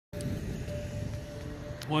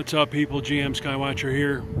What's up, people? GM Skywatcher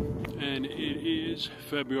here, and it is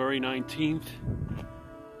February 19th.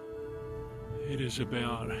 It is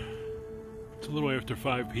it's a little after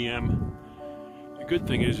 5 p.m. The good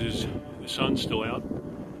thing is the sun's still out.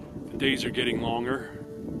 The days are getting longer.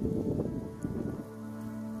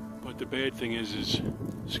 But the bad thing is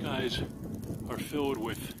skies are filled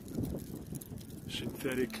with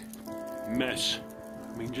synthetic mess.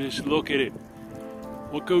 I mean, just look at it.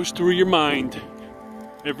 What goes through your mind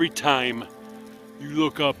every time you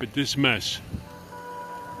look up at this mess?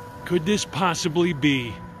 Could this possibly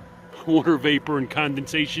be water vapor and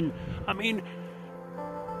condensation? I mean,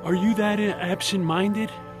 are you that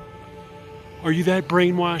absent-minded? Are you that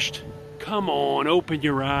brainwashed? Come on, open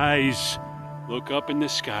your eyes. Look up in the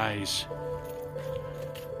skies.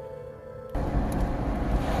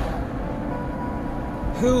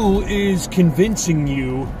 Who is convincing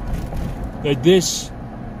you that this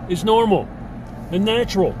is normal and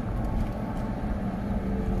natural?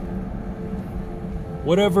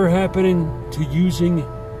 Whatever happening to using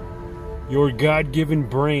your God-given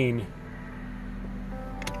brain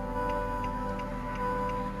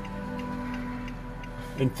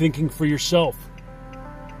and thinking for yourself?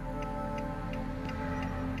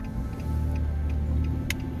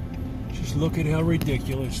 Just look at how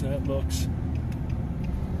ridiculous that looks.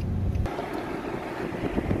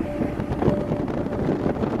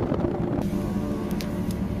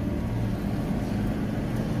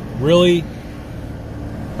 Really?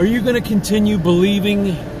 Are you going to continue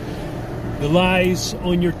believing the lies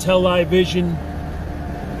on your television?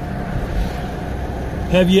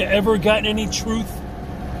 Have you ever gotten any truth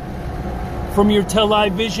from your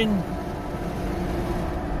television?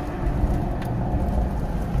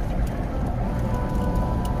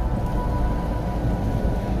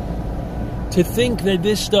 To think that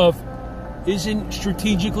this stuff isn't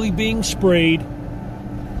strategically being sprayed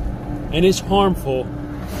and is harmful.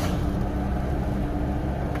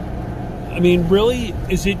 I mean, really?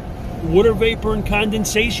 Is it water vapor and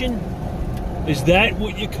condensation? Is that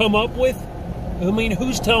what you come up with? I mean,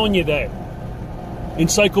 who's telling you that?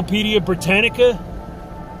 Encyclopedia Britannica?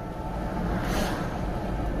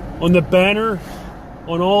 On the banner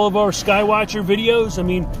on all of our Skywatcher videos? I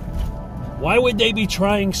mean, why would they be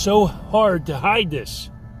trying so hard to hide this?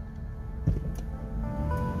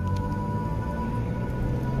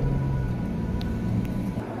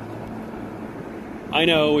 I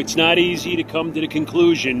know it's not easy to come to the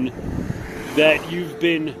conclusion that you've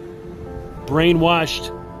been brainwashed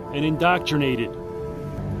and indoctrinated.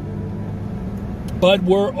 But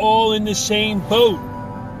we're all in the same boat.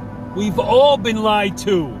 We've all been lied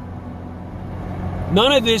to.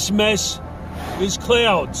 None of this mess is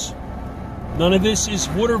clouds. None of this is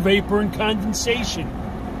water vapor and condensation.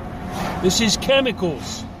 This is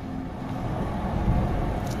chemicals.